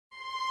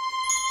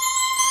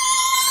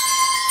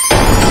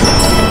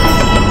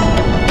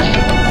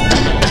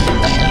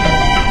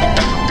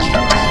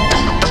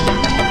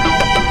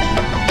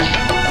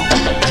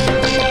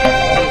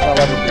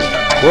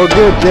Well,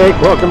 good,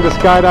 Jake. Welcome to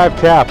Skydive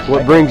Taft.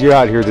 What brings you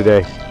out here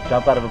today?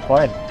 Jump out of a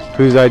plane.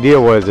 Whose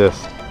idea was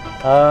this?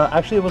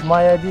 Actually, it was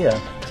my idea.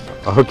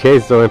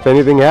 Okay, so if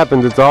anything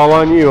happens, it's all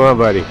on you, huh,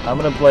 buddy? I'm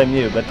gonna blame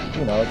you, but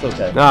you know, it's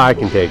okay. No, I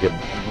can take it.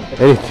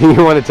 Anything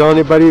you want to tell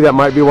anybody that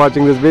might be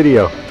watching this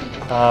video?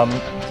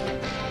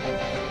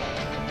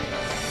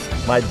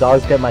 My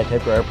dogs get my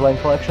paper airplane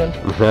collection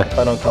if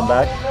I don't come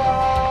back,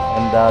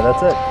 and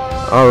that's it.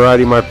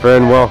 Alrighty, my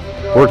friend. Well,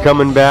 we're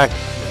coming back,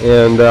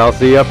 and I'll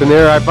see you up in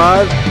there. High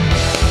five.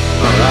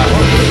 All right.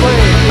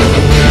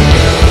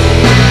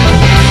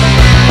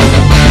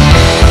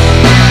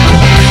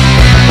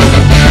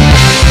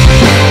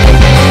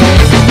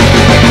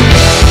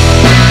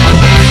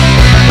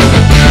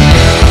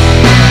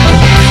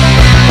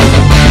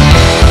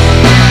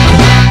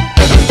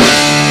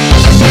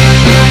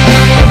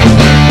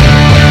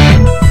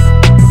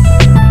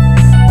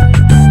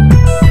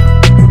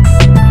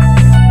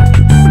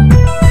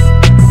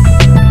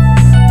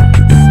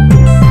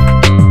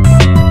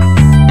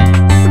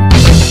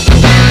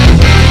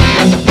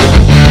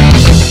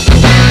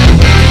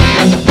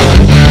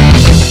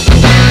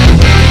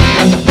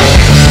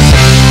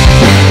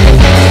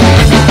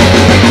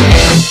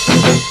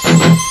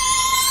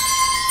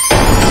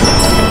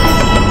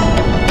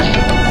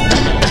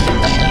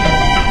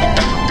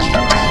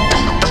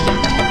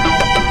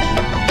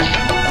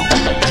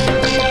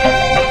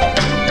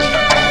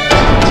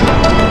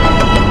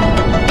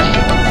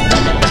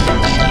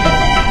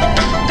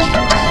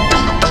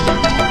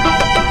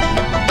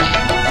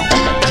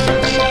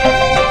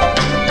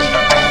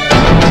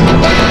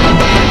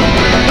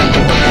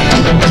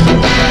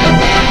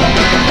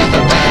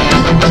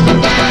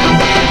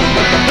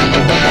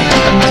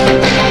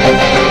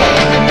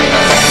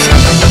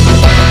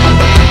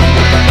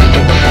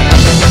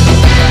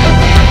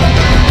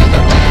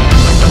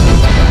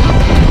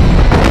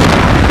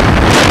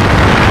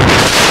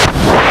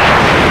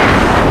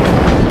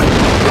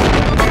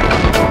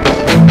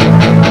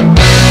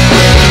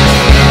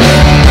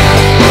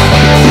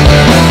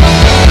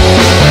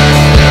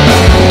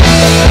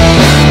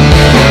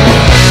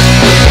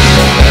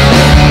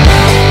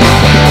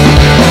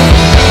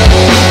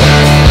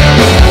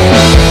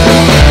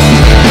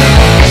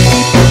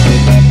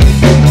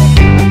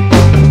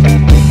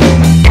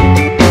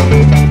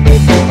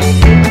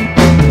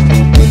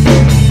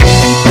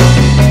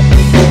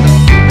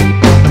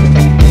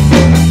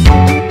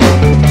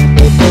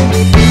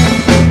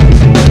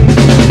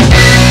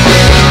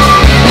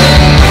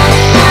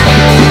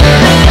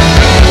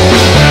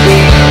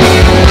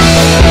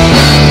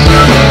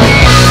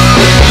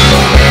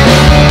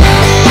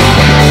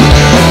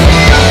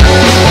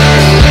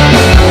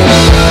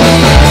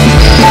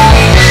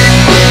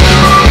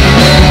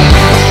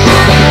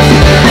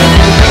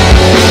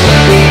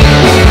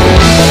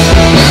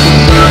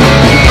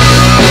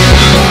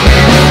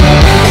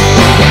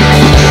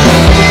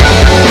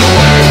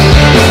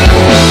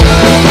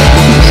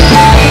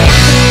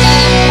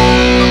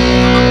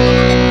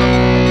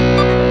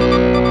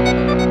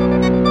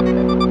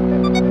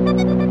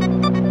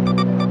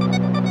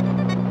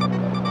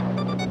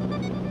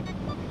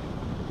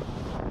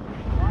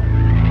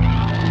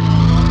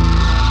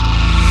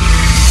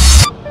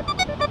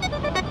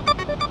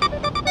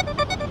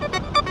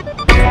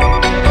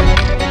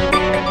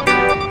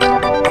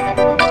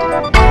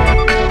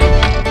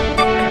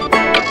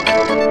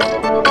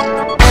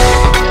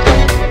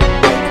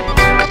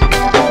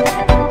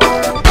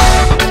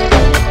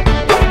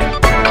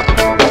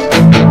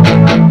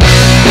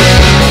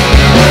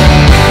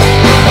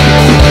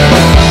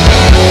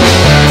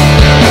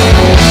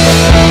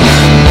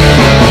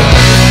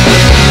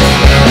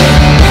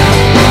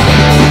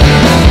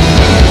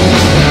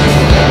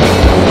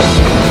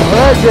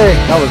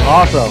 That was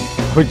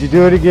awesome. Would you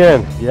do it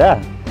again?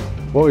 Yeah.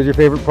 What was your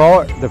favorite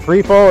part? The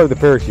free fall or the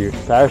parachute?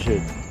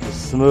 Parachute. It's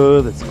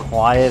smooth, it's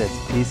quiet,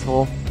 it's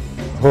peaceful.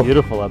 It's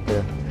beautiful up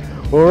there.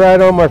 Well, right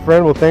on, my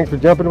friend. Well, thanks for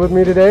jumping with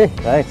me today.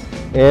 Thanks.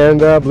 And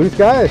blue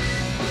skies.